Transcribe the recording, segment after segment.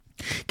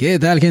¿Qué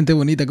tal, gente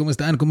bonita? ¿Cómo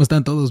están? ¿Cómo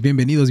están todos?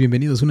 Bienvenidos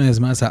una vez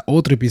más a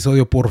otro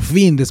episodio. Por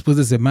fin, después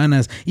de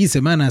semanas y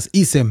semanas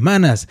y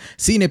semanas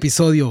sin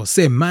episodio,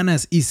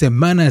 semanas y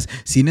semanas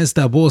sin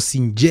esta voz,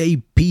 sin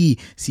JP,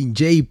 sin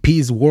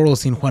JP's World,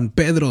 sin Juan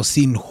Pedro,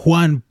 sin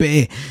Juan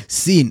P,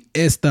 sin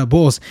esta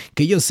voz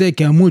que yo sé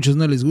que a muchos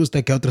no les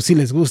gusta, que a otros sí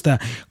les gusta,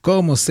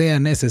 como sea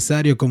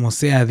necesario, como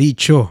sea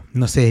dicho.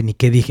 No sé ni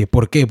qué dije.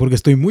 ¿Por qué? Porque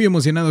estoy muy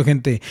emocionado,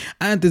 gente.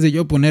 Antes de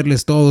yo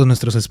ponerles todos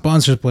nuestros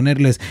sponsors,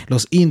 ponerles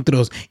los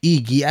intros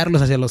y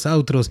guiarlos hacia los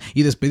outros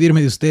y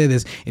despedirme de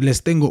ustedes,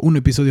 les tengo un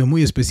episodio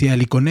muy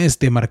especial y con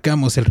este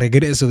marcamos el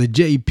regreso de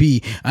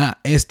JP a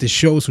este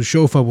show, su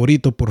show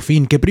favorito por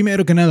fin. Que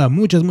primero que nada,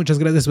 muchas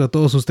gracias a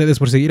todos ustedes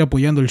por seguir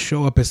apoyando el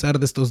show a pesar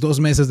de estos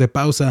 2 meses de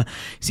pausa.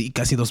 Sí,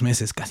 casi 2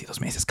 meses,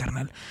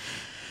 carnal.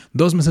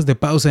 2 meses de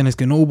pausa en los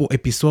que no hubo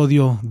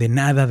episodio de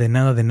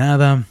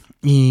nada.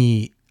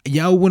 Y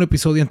ya hubo un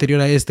episodio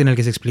anterior a este en el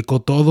que se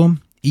explicó todo.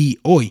 Y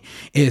hoy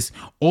es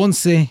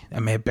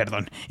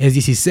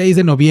 16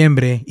 de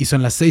noviembre y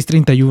son las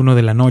 6:31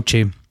 de la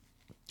noche.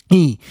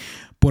 ¿Y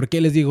por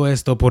qué les digo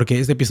esto? Porque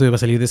este episodio va a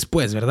salir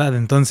después, ¿verdad?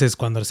 Entonces,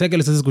 cuando sea que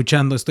lo estés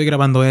escuchando, estoy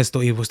grabando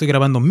esto y estoy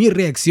grabando mi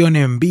reacción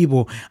en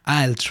vivo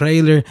al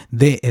trailer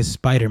de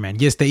Spider-Man.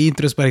 Y este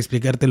intro es para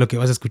explicarte lo que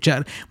vas a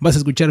escuchar. Vas a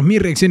escuchar mi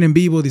reacción en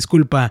vivo.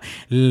 Disculpa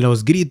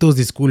los gritos,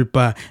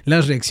 disculpa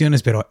las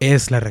reacciones, pero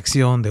es la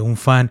reacción de un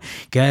fan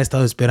que ha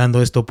estado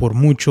esperando esto por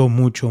mucho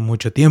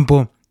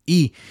tiempo.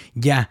 Y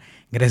ya,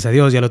 gracias a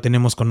Dios, ya lo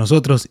tenemos con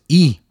nosotros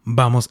y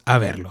vamos a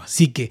verlo.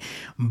 Así que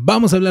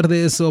vamos a hablar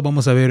de eso,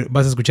 vamos a ver,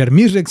 vas a escuchar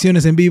mis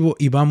reacciones en vivo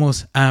y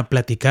vamos a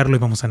platicarlo y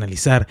vamos a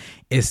analizar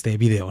este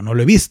video. No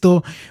lo he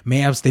visto, me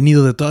he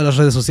abstenido de todas las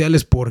redes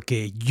sociales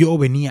porque yo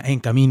venía en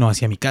camino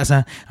hacia mi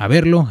casa a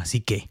verlo,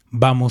 así que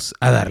vamos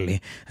a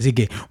darle. Así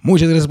que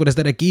muchas gracias por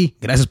estar aquí,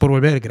 gracias por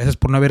volver, gracias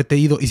por no haberte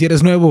ido. Y si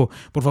eres nuevo,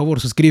 por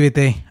favor,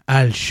 suscríbete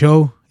al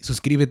show.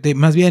 Suscríbete,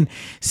 más bien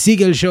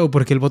sigue el show,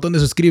 porque el botón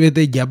de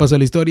suscríbete ya pasó a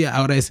la historia,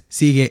 ahora es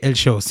sigue el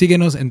show.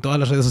 Síguenos en todas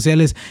las redes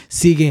sociales,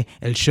 sigue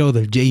el show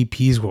del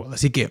JP's World.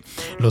 Así que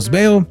los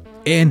veo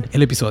en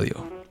el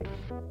episodio.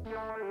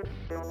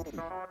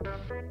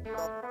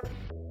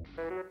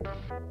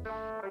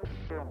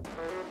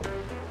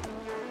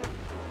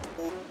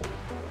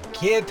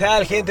 ¿Qué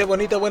tal, gente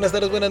bonita? Buenas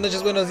tardes, buenas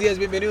noches, buenos días.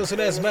 Bienvenidos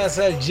una vez más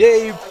al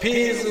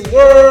JP's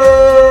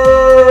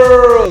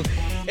World.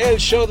 El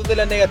show donde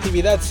la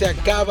negatividad se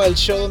acaba, el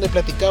show donde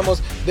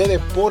platicamos de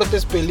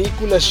deportes,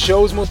 películas,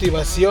 shows,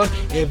 motivación,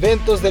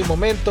 eventos del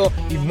momento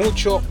y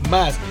mucho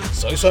más.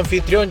 Soy su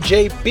anfitrión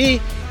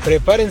JP,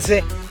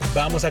 prepárense,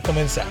 vamos a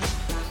comenzar.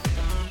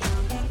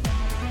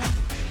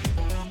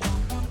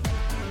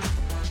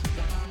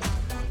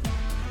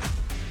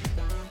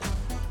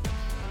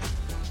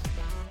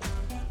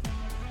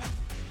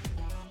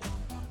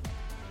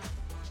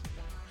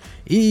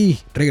 Y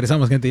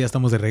regresamos, gente, ya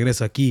estamos de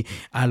regreso aquí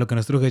a lo que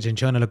nos truje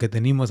Chenchón, a lo que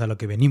tenemos, a lo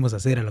que venimos a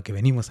hacer, a lo que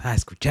venimos a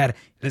escuchar.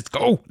 ¡Let's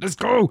go!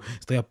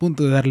 Estoy a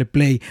punto de darle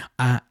play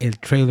a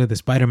el trailer de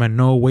Spider-Man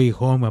No Way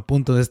Home, a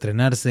punto de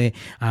estrenarse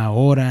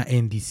ahora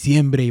en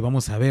diciembre y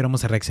vamos a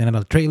reaccionar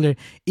al trailer.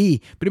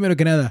 Y primero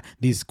que nada,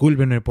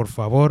 discúlpenme por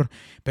favor,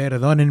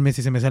 perdónenme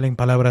si se me salen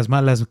palabras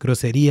malas,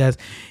 groserías,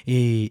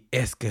 y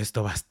es que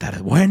esto va a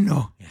estar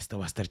bueno, esto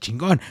va a estar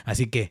chingón,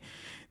 así que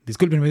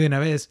discúlpenme de una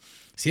vez.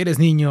 Si eres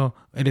niño,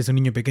 eres un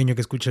niño pequeño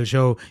que escucha el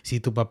show, si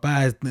tu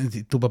papá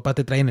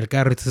te trae en el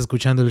carro y estás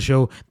escuchando el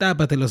show,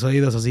 tápate los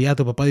oídos. O si ya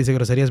tu papá dice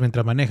groserías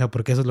mientras maneja,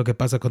 porque eso es lo que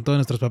pasa con todos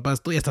nuestros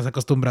papás, tú ya estás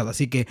acostumbrado.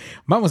 Así que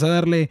vamos a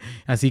darle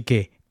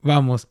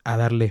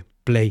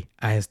play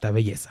a esta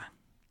belleza.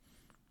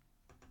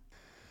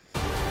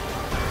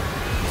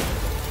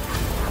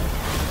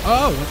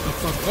 Oh, what the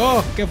fuck?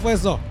 Oh, ¿qué fue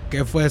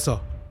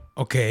eso?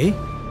 Ok.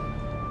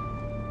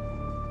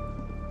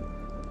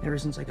 Ever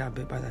since I got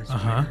bit by that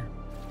spider,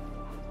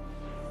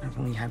 I've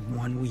only had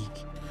 1 week.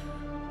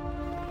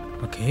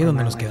 Ok,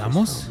 ¿dónde nos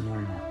quedamos?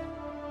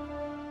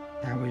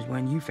 That was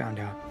when you found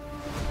out.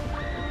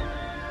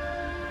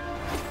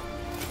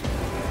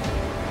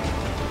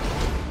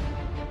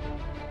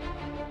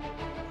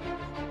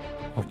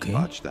 Okay.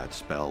 Watch that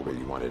spell where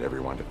you wanted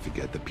everyone to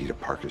forget the Peter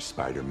Parker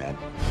Spider-Man.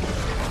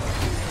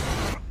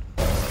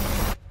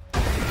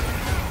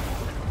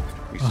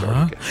 We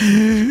started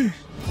getting...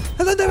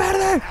 ¡El Duende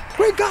Verde!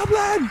 ¡Green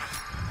Goblin!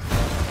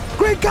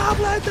 ¡Green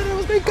Goblin!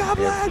 ¡Tenemos Green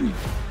Goblin!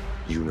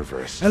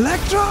 Universe.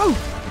 ¡Electro!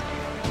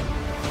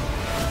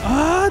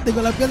 ¡Ah!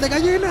 ¡Tengo la piel de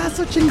gallina!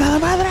 ¡Su chingada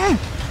madre!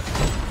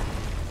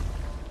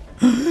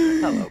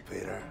 Hello,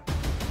 Peter.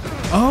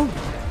 Oh,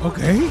 ok.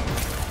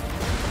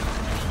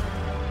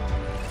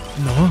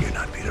 No. You're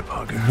not Peter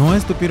Parker. No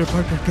es tu Peter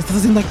Parker. ¿Qué estás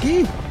haciendo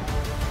aquí?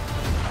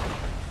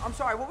 I'm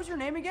sorry, what was your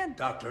name again?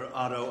 Dr.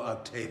 Otto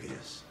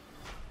Octavius.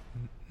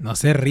 No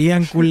se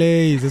rían,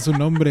 culés. Es su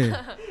nombre.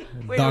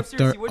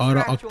 Dr.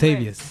 Otto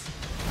Octavius.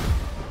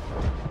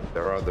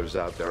 There are others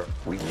out there.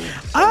 We need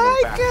to send ¡Ay,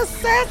 them back. qué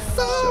es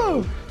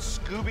eso!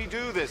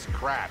 Scooby-Doo this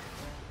crap.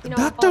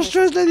 Doctor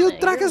Strange le dio un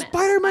traje a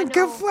Spider-Man.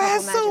 ¿Qué fue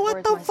eso?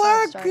 What the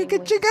fuck? ¿Qué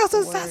chingados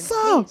es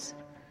eso?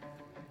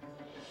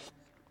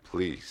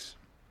 Please,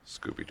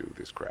 Scooby-Doo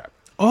this crap.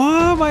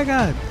 Oh my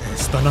God.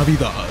 Esta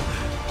Navidad.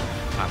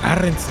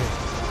 Agárrense.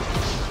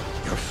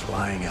 You're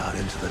flying out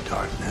into the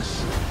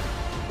darkness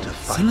to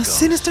fight Son los ghosts.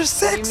 Sinister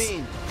Six.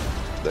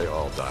 They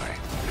all die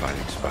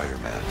fighting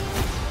Spider-Man.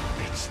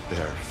 It's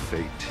their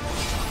fate.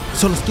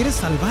 ¿So los quieres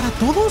salvar a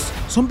todos?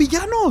 Son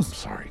villanos.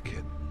 Sorry,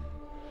 kid.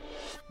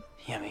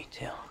 Yeah, me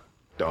too.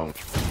 Don't.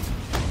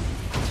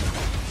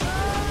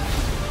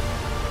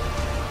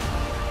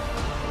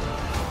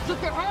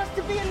 Look, there has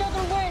to be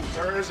another way.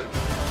 There isn't.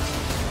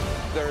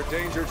 There are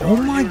dangers. to Oh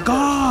our my universe.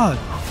 God.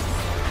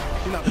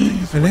 You're not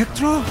thinking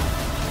Electro.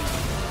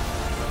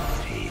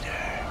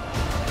 Peter,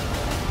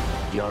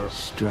 you're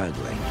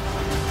struggling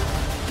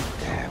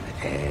to have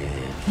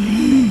everything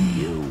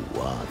you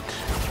want.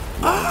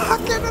 ¡Ah!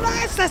 ¿Quién era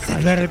ese? Se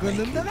me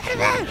recuerda el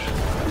verde.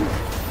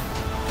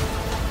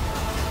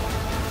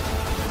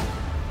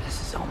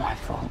 This is all my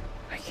fault.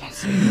 I can't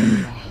say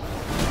anything.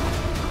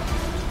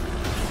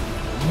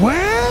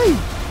 ¡Güey!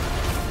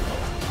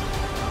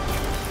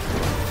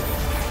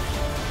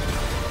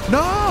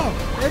 ¡No!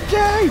 ¡MJ!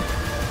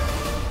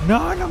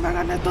 ¡No, no me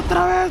hagan esto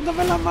otra vez! ¡No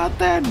me la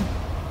maten!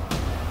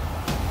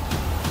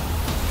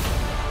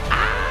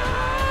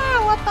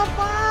 ¡Ah! ¡What the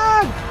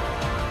fuck!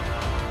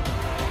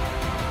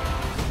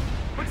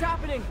 What's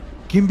happening?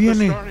 ¿Quién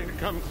viene? Starting to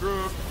come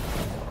through.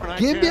 and I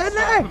 ¿Quién can't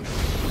viene?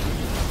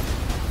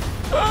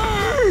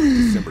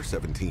 December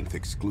 17th,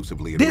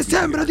 exclusively.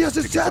 ¡Diciembre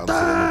 17!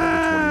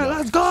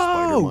 ¡Let's go!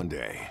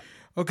 Spider-Monday.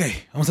 Ok,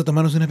 vamos a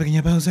tomarnos una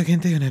pequeña pausa,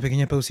 gente. Una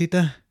pequeña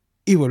pausita.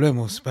 Y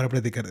volvemos para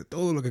platicar de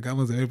todo lo que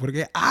acabamos de ver.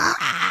 Porque... ¡ah!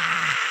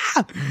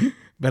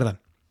 Verdad.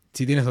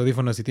 Si tienes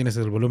audífonos, si tienes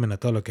el volumen a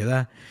todo lo que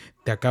da,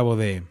 te acabo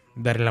de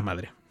darle la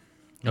madre.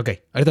 Ok,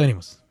 ahorita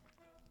venimos.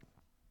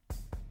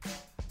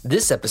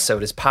 This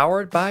episode is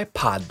powered by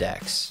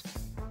Poddex.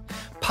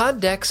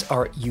 Poddex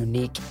are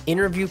unique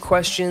interview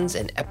questions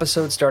and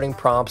episode starting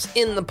prompts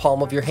in the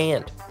palm of your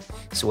hand.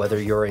 So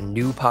whether you're a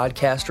new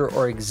podcaster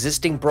or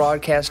existing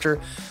broadcaster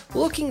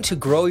looking to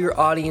grow your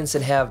audience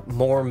and have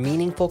more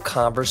meaningful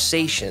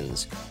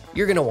conversations,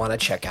 you're going to want to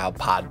check out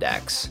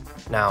Poddex.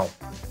 Now,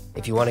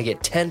 if you want to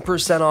get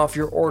 10% off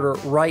your order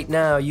right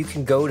now, you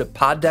can go to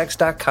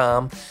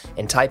poddex.com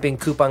and type in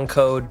coupon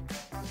code.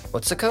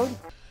 What's the code?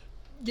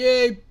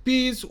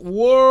 JP's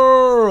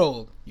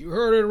World. You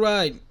heard it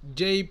right.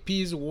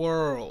 JP's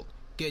World.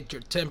 Get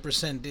your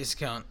 10%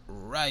 discount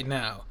right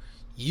now.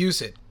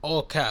 Use it.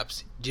 All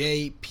caps.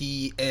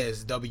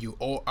 JPSWORLD.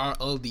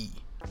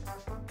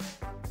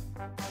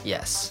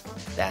 Yes,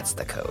 that's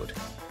the code.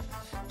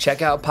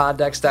 Check out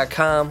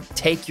poddex.com.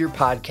 Take your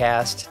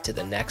podcast to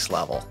the next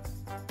level.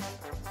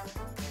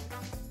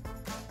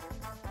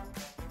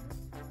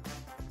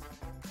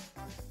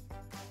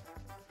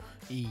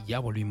 Y ya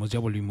volvimos,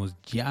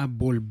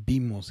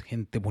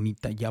 gente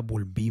bonita, ya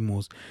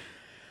volvimos.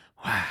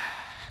 ¡Ah!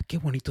 Qué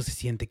bonito se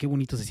siente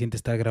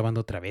estar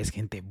grabando otra vez,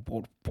 gente.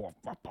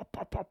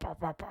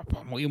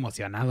 Muy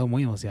emocionado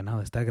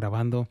de estar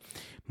grabando.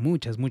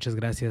 Muchas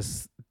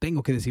gracias.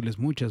 Tengo que decirles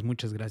muchas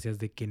gracias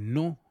de que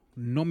no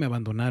me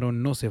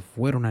abandonaron, no se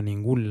fueron a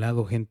ningún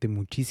lado, gente.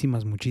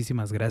 Muchísimas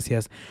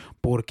gracias,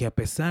 porque a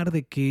pesar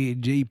de que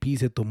JP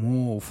se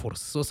tomó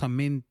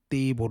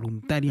forzosamente,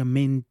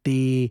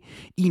 voluntariamente,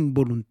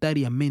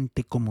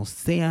 involuntariamente, como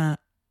sea,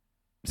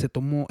 se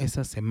tomó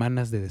esas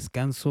semanas de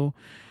descanso.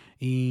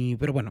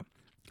 Pero bueno,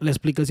 la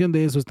explicación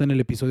de eso está en el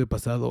episodio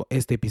pasado.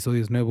 Este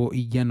episodio es nuevo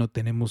y ya no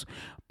tenemos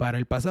para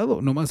el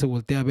pasado. Nomás se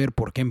voltea a ver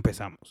por qué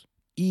empezamos.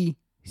 Y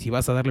si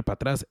vas a darle para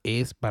atrás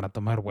es para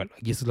tomar vuelo.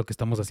 Y eso es lo que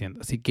estamos haciendo.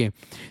 Así que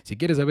si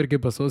quieres saber qué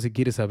pasó, si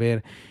quieres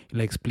saber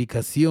la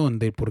explicación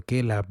de por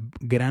qué la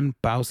gran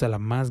pausa, la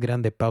más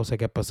grande pausa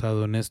que ha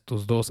pasado en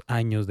estos 2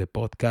 años de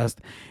podcast,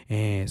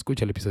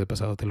 escucha el episodio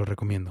pasado, te lo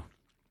recomiendo.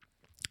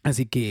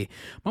 Así que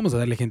vamos a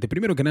darle, gente.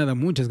 Primero que nada,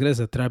 muchas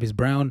gracias a Travis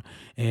Brown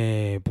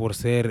por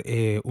ser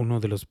uno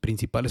de los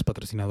principales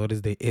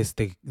patrocinadores de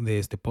este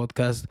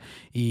podcast.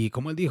 Y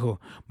como él dijo,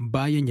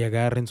 vayan y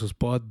agarren sus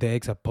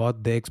poddex a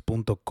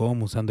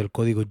poddex.com usando el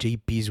código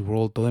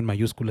JP'sWorld, todo en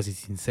mayúsculas y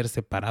sin ser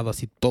separado,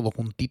 así todo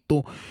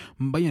juntito.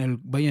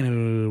 Vayan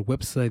al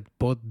website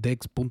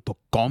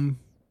poddex.com.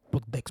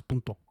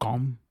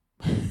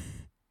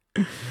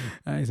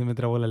 Ay, se me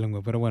trabó la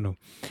lengua, pero bueno,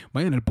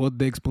 vayan al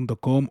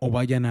poddex.com o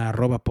vayan a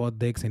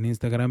 @poddex en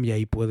Instagram y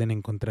ahí pueden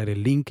encontrar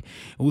el link.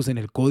 Usen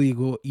el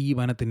código y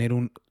van a tener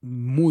un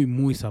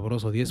muy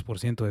sabroso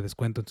 10% de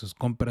descuento en sus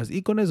compras,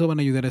 y con eso van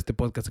a ayudar a este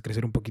podcast a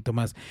crecer un poquito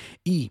más.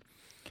 Y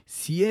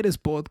si eres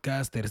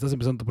podcaster, estás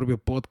empezando tu propio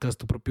podcast,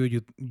 tu propio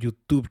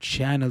YouTube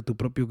channel, tu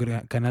propio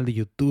canal de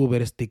YouTube,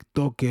 eres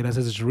TikToker,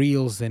 haces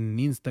Reels en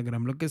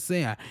Instagram, lo que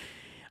sea.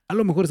 A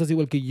lo mejor estás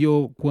igual que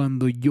yo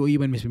cuando yo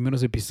iba en mis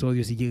primeros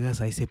episodios y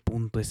llegas a ese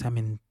punto, ese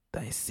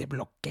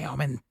bloqueo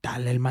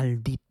mental, el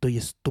maldito y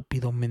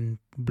estúpido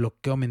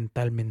bloqueo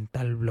mental.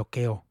 Lo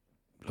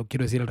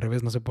quiero decir al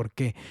revés, no sé por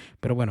qué,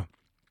 pero bueno.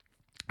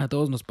 A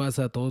todos nos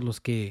pasa, a todos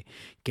los que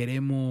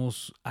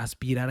queremos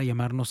aspirar a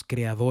llamarnos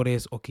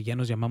creadores o que ya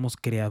nos llamamos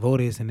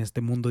creadores en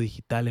este mundo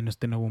digital, en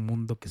este nuevo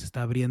mundo que se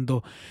está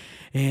abriendo.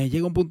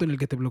 Llega un punto en el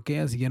que te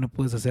bloqueas y ya no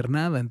puedes hacer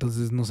nada,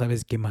 entonces no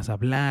sabes qué más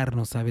hablar,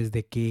 no sabes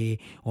de qué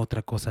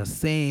otra cosa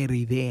hacer,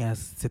 ideas,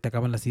 se te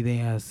acaban las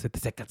ideas, se te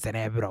seca el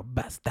cerebro,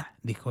 basta,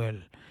 dijo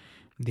el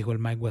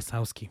Mike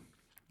Wazowski.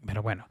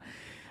 Pero bueno.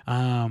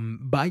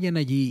 Vayan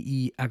allí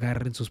y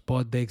agarren sus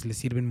podcasts, les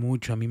sirven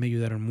mucho, a mí me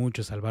ayudaron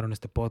mucho, salvaron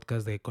este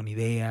podcast con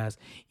ideas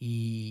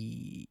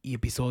y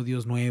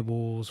episodios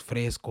nuevos,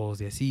 frescos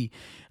y así.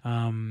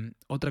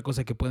 Otra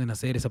cosa que pueden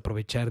hacer es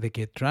aprovechar de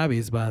que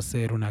Travis va a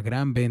hacer una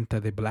gran venta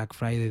de Black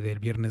Friday, del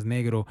Viernes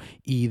Negro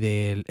y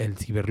del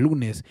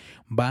Ciberlunes.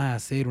 Va a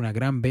hacer una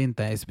gran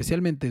venta,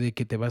 especialmente de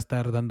que te va a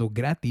estar dando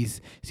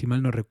gratis, si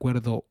mal no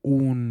recuerdo,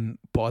 un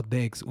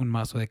poddex, un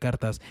mazo de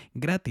cartas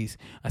gratis.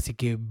 Así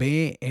que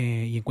ve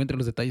y encuentra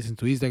los detalles en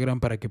tu Instagram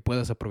para que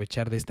puedas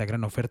aprovechar de esta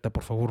gran oferta.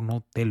 Por favor,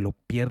 no te lo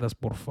pierdas,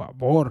 por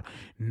favor.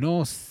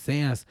 No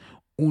seas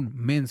un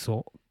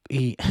menso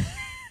y...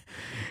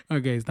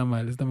 Ok, está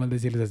mal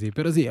decirles así.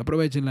 Pero sí,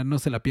 aprovechenla, no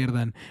se la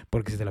pierdan,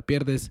 porque si te la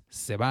pierdes,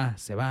 se va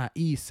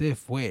y se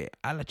fue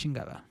a la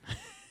chingada.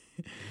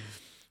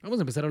 Vamos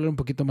a empezar a hablar un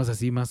poquito más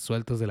así, más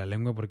sueltos de la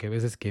lengua, porque a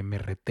veces que me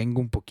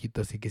retengo un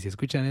poquito, así que si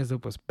escuchan eso,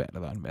 pues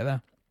perdón,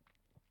 ¿verdad?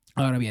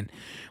 Ahora bien,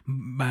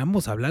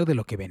 vamos a hablar de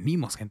lo que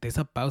venimos, gente.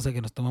 Esa pausa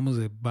que nos tomamos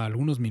de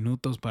algunos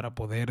minutos para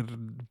poder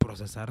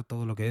procesar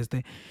todo lo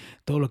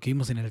que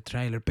vimos en el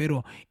tráiler.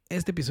 Pero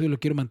este episodio lo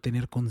quiero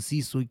mantener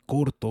conciso y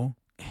corto.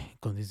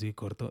 Conciso y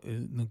corto.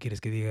 ¿No quieres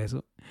que diga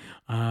eso?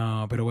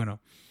 Pero bueno,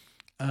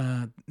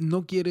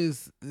 no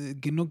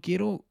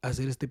quiero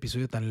hacer este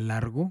episodio tan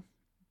largo.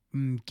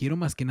 Quiero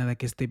más que nada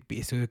que este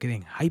episodio quede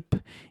en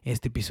hype,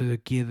 este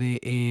episodio quede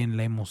en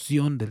la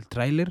emoción del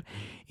tráiler.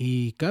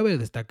 Y cabe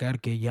destacar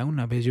que ya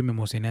una vez yo me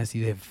emocioné así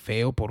de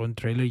feo por un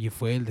tráiler y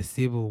fue el de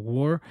Civil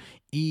War.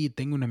 Y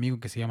tengo un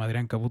amigo que se llama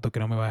Adrián Cabuto que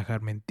no me va a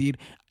dejar mentir.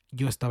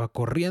 Yo estaba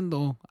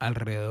corriendo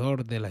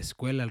alrededor de la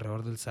escuela,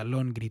 alrededor del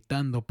salón,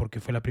 gritando porque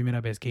fue la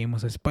primera vez que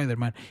vimos a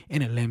Spider-Man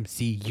en el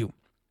MCU.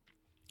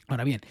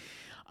 Ahora bien,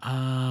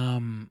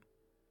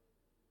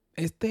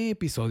 este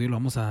episodio lo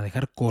vamos a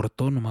dejar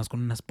corto, nomás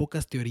con unas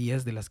pocas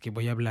teorías de las que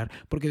voy a hablar,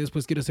 porque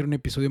después quiero hacer un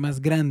episodio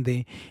más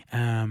grande,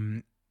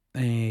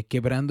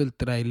 quebrando el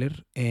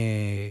tráiler,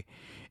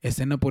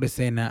 escena por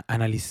escena,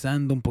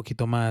 analizando un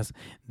poquito más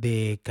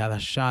de cada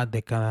shot,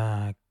 de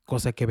cada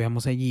cosa que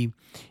veamos allí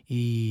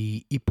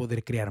y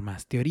poder crear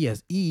más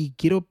teorías. Y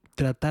quiero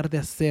tratar de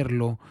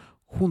hacerlo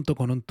junto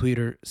con un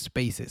Twitter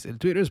Spaces. El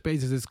Twitter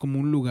Spaces es como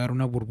un lugar,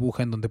 una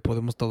burbuja en donde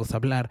podemos todos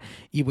hablar,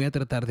 y voy a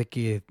tratar de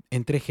que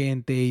entre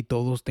gente y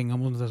todos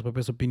tengamos nuestras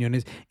propias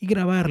opiniones y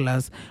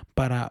grabarlas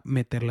para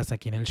meterlas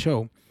aquí en el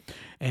show.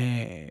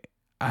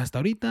 Hasta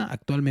ahorita,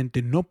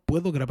 actualmente, no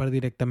puedo grabar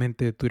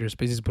directamente de Twitter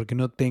Spaces porque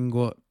no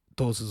tengo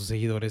todos esos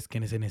seguidores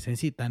que se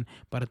necesitan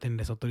para tener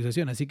esa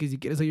autorización. Así que si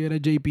quieres ayudar a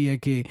JP a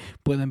que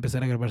pueda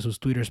empezar a grabar sus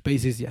Twitter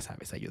Spaces, ya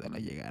sabes, ayúdala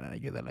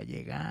a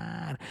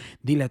llegar.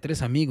 Dile a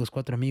 3 amigos,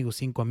 4 amigos,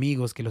 5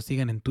 amigos que lo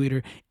sigan en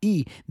Twitter,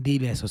 y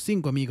dile a esos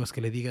 5 amigos que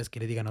le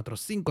digan a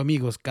otros 5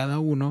 amigos cada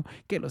uno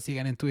que lo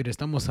sigan en Twitter.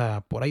 Estamos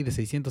a por ahí de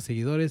 600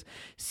 seguidores.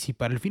 Si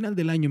para el final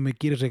del año me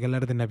quieres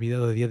regalar de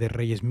Navidad o de Día de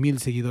Reyes 1000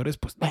 seguidores,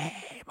 pues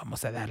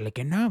vamos a darle,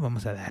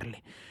 vamos a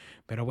darle.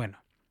 Pero bueno,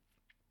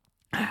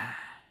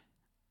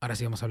 ahora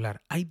sí vamos a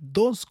hablar. Hay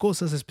 2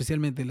 cosas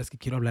especialmente de las que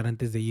quiero hablar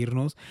antes de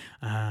irnos,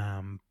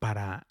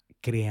 para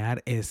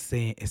crear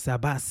esa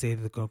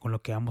base con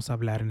lo que vamos a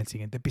hablar en el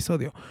siguiente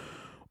episodio.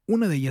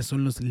 Una de ellas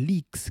son los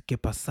leaks que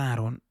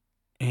pasaron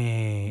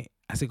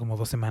hace como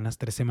 2 semanas,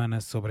 3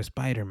 semanas sobre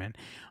Spider-Man.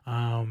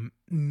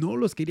 No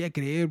los quería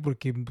creer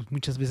porque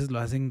muchas veces lo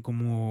hacen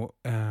como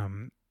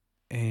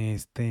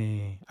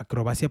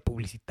acrobacia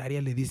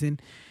publicitaria, le dicen.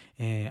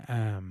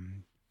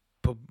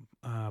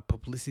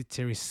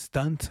 Publicity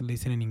stunt, le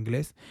dicen en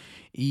inglés,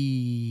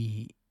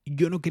 y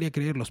yo no quería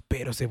creerlos,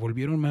 pero se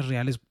volvieron más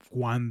reales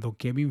cuando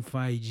Kevin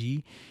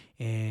Feige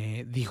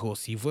dijo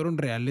si fueron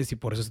reales, y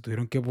por eso se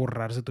tuvieron que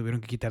borrar, se tuvieron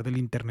que quitar del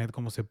internet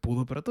como se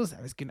pudo. Pero tú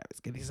sabes que una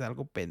vez que dices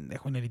algo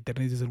pendejo en el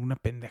internet, dices alguna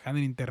pendejada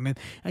en internet,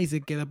 ahí se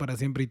queda para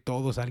siempre, y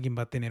alguien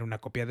va a tener una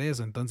copia de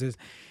eso. Entonces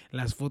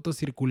las fotos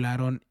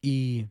circularon,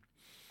 y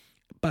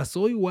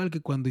pasó igual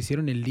que cuando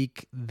hicieron el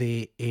leak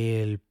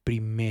del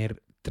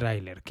primer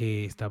tráiler,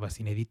 que estaba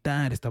sin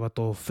editar, estaba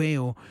todo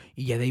feo,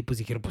 y ya de ahí pues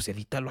dijeron, pues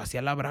edítalo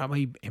hacia la brava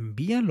y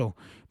envíalo,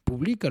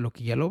 públicalo,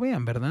 que ya lo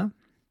vean, ¿verdad?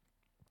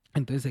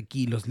 Entonces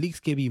aquí los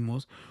leaks que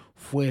vimos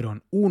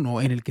fueron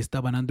uno en el que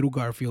estaban Andrew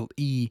Garfield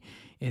y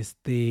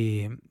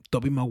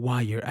Tobey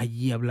Maguire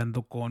allí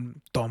hablando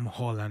con Tom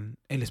Holland,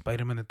 el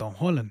Spider-Man de Tom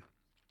Holland.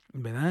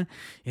 ¿verdad?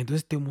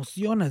 Entonces te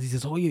emocionas,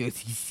 dices, oye,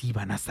 sí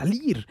van a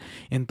salir.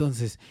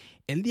 Entonces,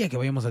 el día que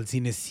vayamos al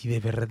cine, si de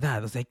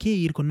verdad, o sea, hay que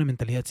ir con una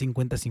mentalidad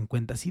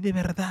 50-50, si de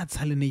verdad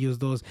salen ellos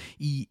dos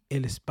y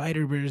el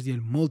Spider-Verse y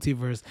el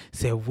Multiverse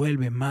se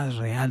vuelve más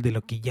real de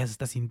lo que ya se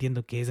está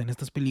sintiendo que es en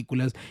estas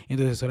películas,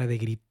 entonces es hora de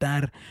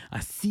gritar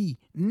así,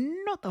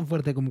 no tan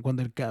fuerte como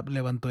cuando el Cap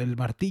levantó el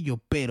martillo,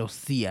 pero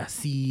sí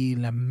así,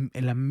 la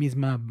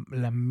misma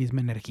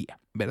energía,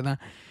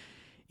 ¿verdad?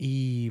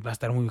 Y va a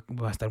estar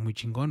muy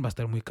chingón, va a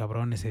estar muy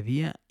cabrón ese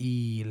día.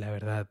 Y la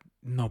verdad,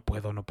 no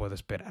puedo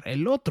esperar.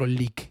 El otro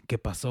leak que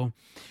pasó,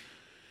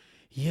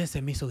 y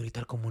ese me hizo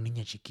gritar como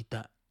niña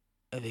chiquita,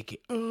 de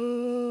que,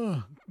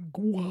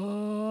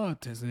 what?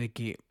 Es de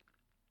que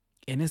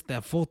en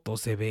esta foto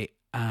se ve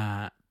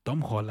a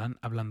Tom Holland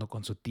hablando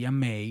con su tía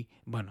May.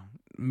 Bueno,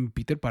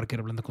 Peter Parker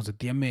hablando con su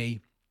tía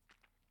May.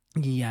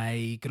 Y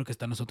ahí creo que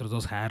están los otros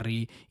dos,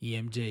 Harry y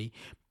MJ.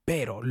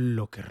 Pero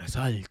lo que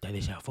resalta de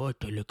esa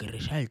foto,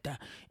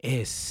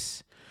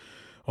 es,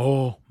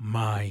 oh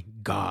my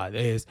God,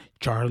 es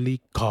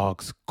Charlie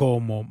Cox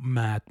como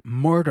Matt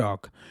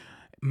Murdock.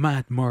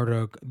 Matt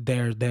Murdock,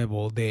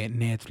 Daredevil de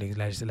Netflix,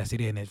 la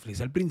serie de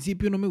Netflix. Al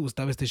principio no me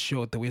gustaba este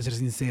show, te voy a ser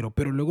sincero,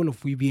 pero luego lo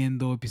fui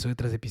viendo episodio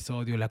tras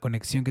episodio, la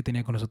conexión que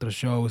tenía con los otros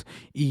shows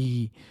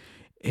y...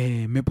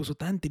 me puso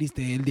tan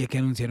triste el día que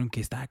anunciaron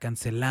que estaba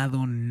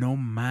cancelado, no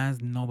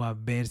más, no va a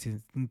haber, si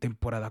en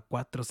temporada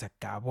 4 se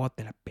acabó,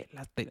 te la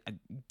pelaste,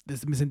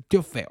 me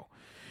sintió feo.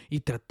 Y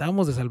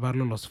tratamos de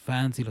salvarlo los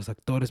fans y los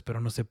actores, pero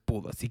no se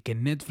pudo. Así que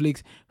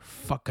Netflix,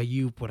 fuck a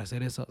you por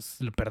hacer eso.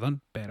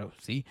 Perdón, pero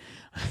sí.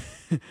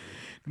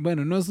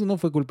 Bueno, no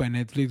fue culpa de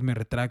Netflix, me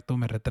retracto.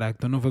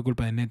 No fue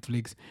culpa de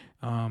Netflix.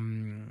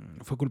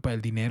 Fue culpa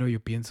del dinero,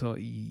 yo pienso.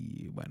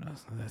 Y bueno,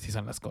 así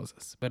son las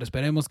cosas. Pero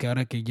esperemos que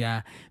ahora que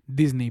ya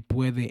Disney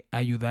puede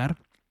ayudar,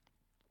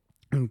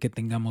 que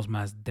tengamos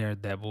más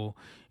Daredevil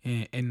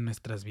en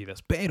nuestras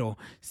vidas. Pero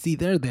si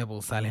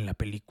Daredevil sale en la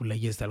película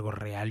y es algo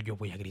real, yo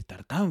voy a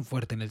gritar tan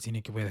fuerte en el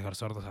cine que voy a dejar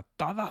sordos a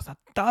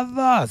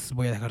todas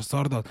voy a dejar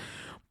sordos,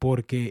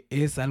 porque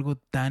es algo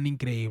tan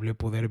increíble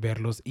poder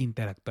verlos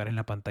interactuar en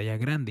la pantalla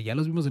grande. Ya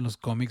los vimos en los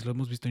cómics, los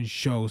hemos visto en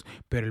shows,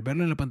 pero el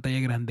verlo en la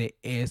pantalla grande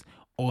es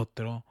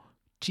otro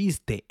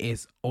chiste,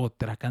 es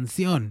otra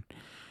canción.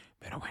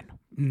 Pero bueno,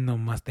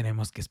 nomás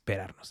tenemos que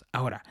esperarnos.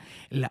 Ahora,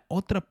 la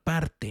otra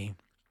parte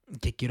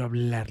que quiero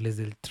hablarles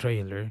del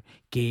trailer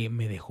que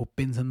me dejó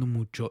pensando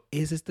mucho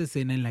es esta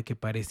escena en la que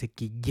parece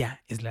que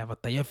ya es la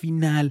batalla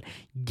final,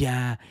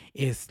 ya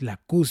es la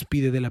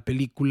cúspide de la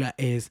película,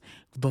 es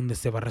donde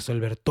se va a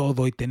resolver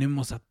todo y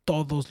tenemos a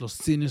todos los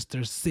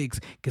Sinister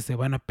Six que se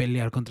van a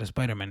pelear contra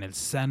Spider-Man, el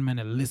Sandman,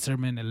 el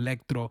Lizardman, el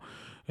Electro,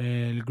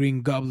 el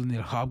Green Goblin,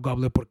 el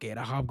Hobgoblin, porque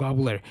era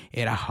Hobgoblin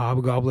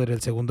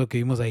el segundo que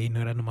vimos ahí,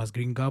 no era nomás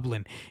Green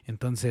Goblin.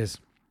 Entonces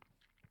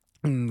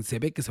se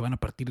ve que se van a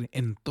partir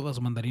en toda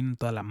su mandarina, en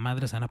toda la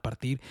madre se van a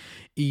partir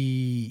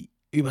y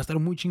va a estar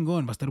muy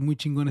chingón,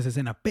 esa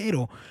escena.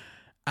 Pero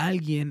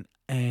alguien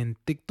en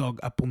TikTok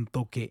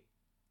apuntó que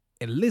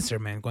el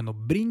Lizardman, cuando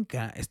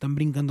brinca, están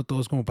brincando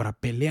todos como para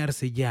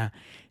pelearse ya,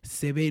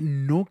 se ve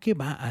no que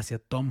va hacia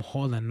Tom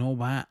Holland, no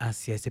va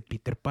hacia ese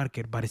Peter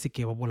Parker, parece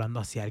que va volando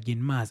hacia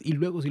alguien más. Y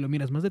luego si lo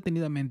miras más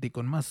detenidamente y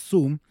con más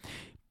zoom,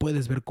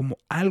 puedes ver como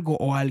algo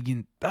o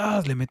alguien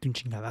le mete un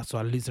chingadazo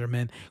al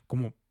Lizardman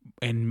como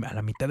a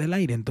la mitad del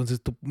aire.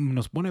 Entonces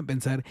nos pone a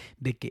pensar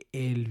de que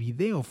el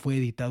video fue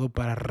editado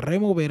para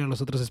remover a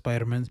los otros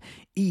Spider-Man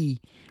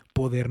y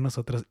poder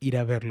nosotros ir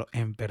a verlo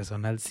en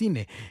persona al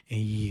cine.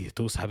 Y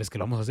tú sabes que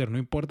lo vamos a hacer, no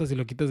importa si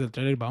lo quitas del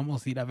trailer,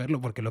 vamos a ir a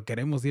verlo porque lo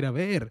queremos ir a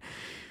ver.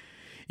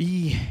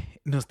 Y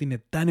nos tiene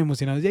tan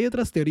emocionados. Y hay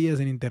otras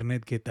teorías en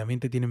internet que también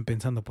te tienen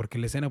pensando, porque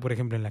la escena, por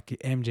ejemplo, en la que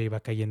MJ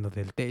va cayendo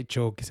del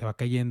techo, que se va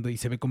cayendo y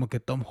se ve como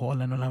que Tom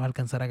Holland no la va a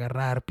alcanzar a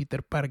agarrar,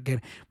 Peter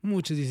Parker,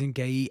 muchos dicen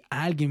que ahí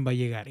alguien va a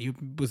llegar. Y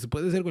pues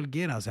puede ser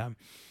cualquiera, o sea,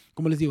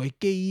 como les digo, hay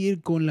que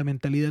ir con la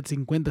mentalidad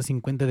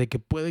 50-50 de que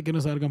puede que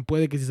no salgan,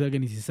 puede que sí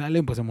salgan, y si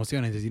salen, pues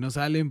emocionense. Si no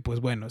salen,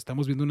 pues bueno,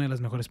 estamos viendo una de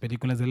las mejores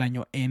películas del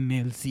año en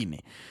el cine.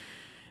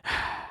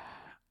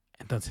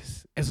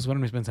 Entonces, esos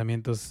fueron mis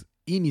pensamientos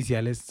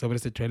iniciales sobre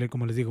este trailer.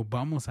 Como les digo,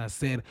 vamos a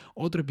hacer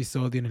otro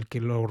episodio en el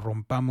que lo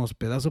rompamos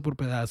pedazo por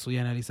pedazo y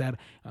analizar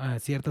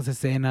ciertas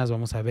escenas.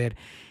 Vamos a ver,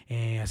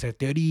 hacer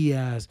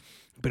teorías,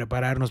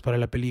 prepararnos para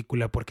la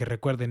película, porque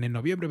recuerden, en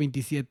noviembre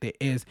 27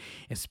 es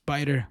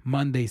Spider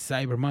Monday,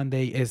 Cyber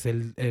Monday, es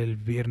el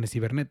viernes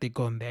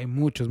cibernético, donde hay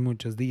muchos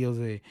días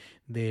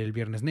del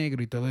viernes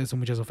negro y todo eso,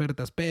 muchas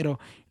ofertas, pero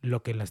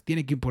lo que las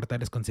tiene que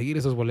importar es conseguir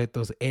esos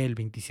boletos el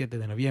 27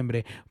 de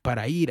noviembre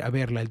para ir a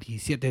verla el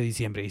 17 de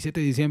diciembre. 17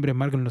 de diciembre,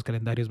 marquen los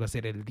calendarios, va a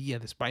ser el día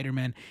de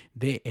Spider-Man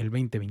del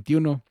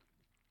 2021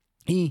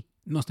 y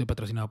no estoy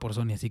patrocinado por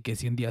Sony, así que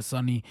si un día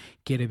Sony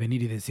quiere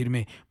venir y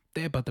decirme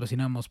te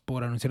patrocinamos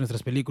por anunciar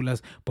nuestras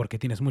películas porque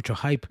tienes mucho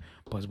hype,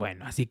 pues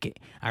bueno, así que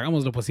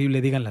hagamos lo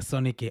posible, díganle a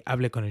Sony que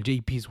hable con el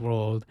JP's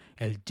World,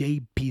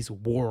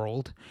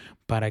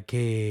 para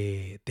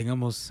que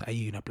tengamos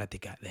ahí una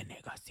plática de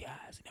negocios.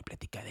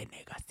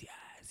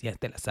 ya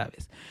te la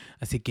sabes.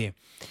 Así que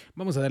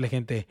vamos a darle,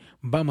 gente,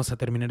 vamos a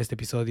terminar este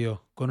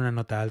episodio con una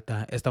nota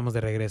alta. Estamos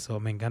de regreso,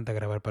 me encanta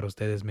grabar para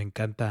ustedes, me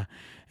encanta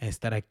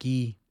estar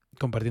aquí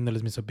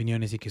compartiéndoles mis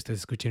opiniones y que ustedes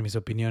escuchen mis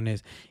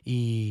opiniones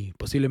y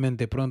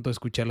posiblemente pronto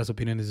escuchar las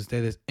opiniones de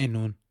ustedes en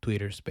un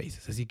Twitter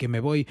Spaces. Así que me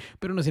voy,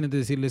 pero no sin antes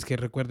decirles que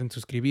recuerden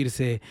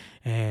suscribirse,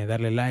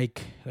 darle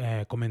like,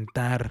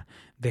 comentar,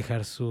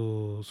 dejar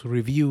su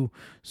review,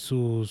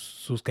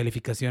 sus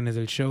calificaciones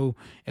del show.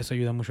 Eso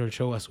ayuda mucho al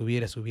show a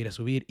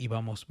subir y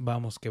vamos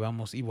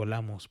y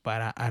volamos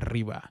para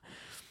arriba.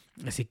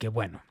 Así que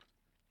bueno,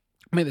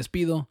 me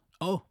despido.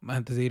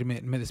 Antes de irme,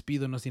 me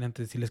despido, no sin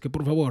antes decirles que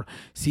por favor,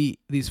 si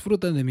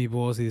disfrutan de mi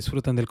voz, si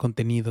disfrutan del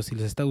contenido, si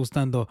les está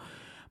gustando,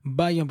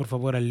 vayan por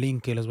favor al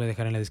link que les voy a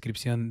dejar en la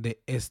descripción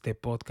de este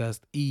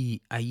podcast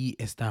y ahí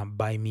está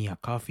Buy Me a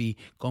Coffee.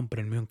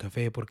 Cómprenme un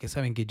café porque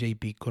saben que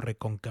JP corre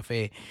con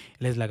café,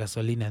 él es la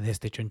gasolina de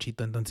este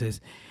chonchito.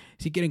 Entonces,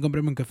 si quieren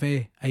comprarme un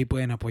café, ahí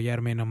pueden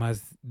apoyarme,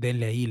 nomás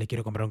denle ahí, le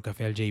quiero comprar un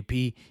café al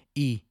JP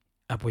y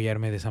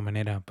apoyarme de esa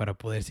manera para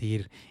poder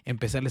seguir,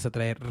 empezarles a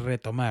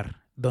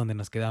retomar donde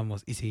nos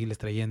quedamos y seguirles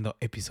trayendo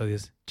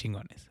episodios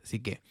chingones. Así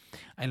que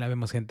ahí la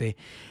vemos, gente.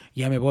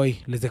 Ya me voy,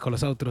 les dejo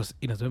los outros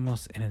y nos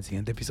vemos en el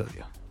siguiente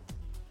episodio.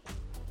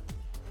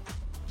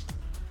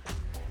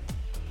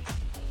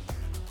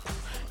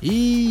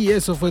 Y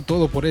eso fue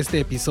todo por este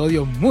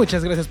episodio.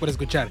 Muchas gracias por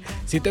escuchar.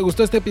 Si te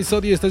gustó este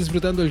episodio y estás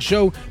disfrutando el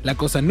show, la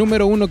cosa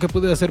número 1 que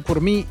puedes hacer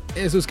por mí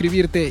es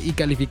suscribirte y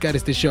calificar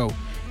este show.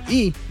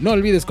 Y no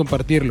olvides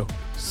compartirlo.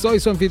 Soy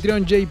su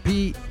anfitrión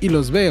JP y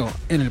los veo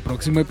en el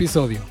próximo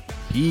episodio.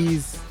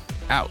 Peace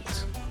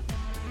out.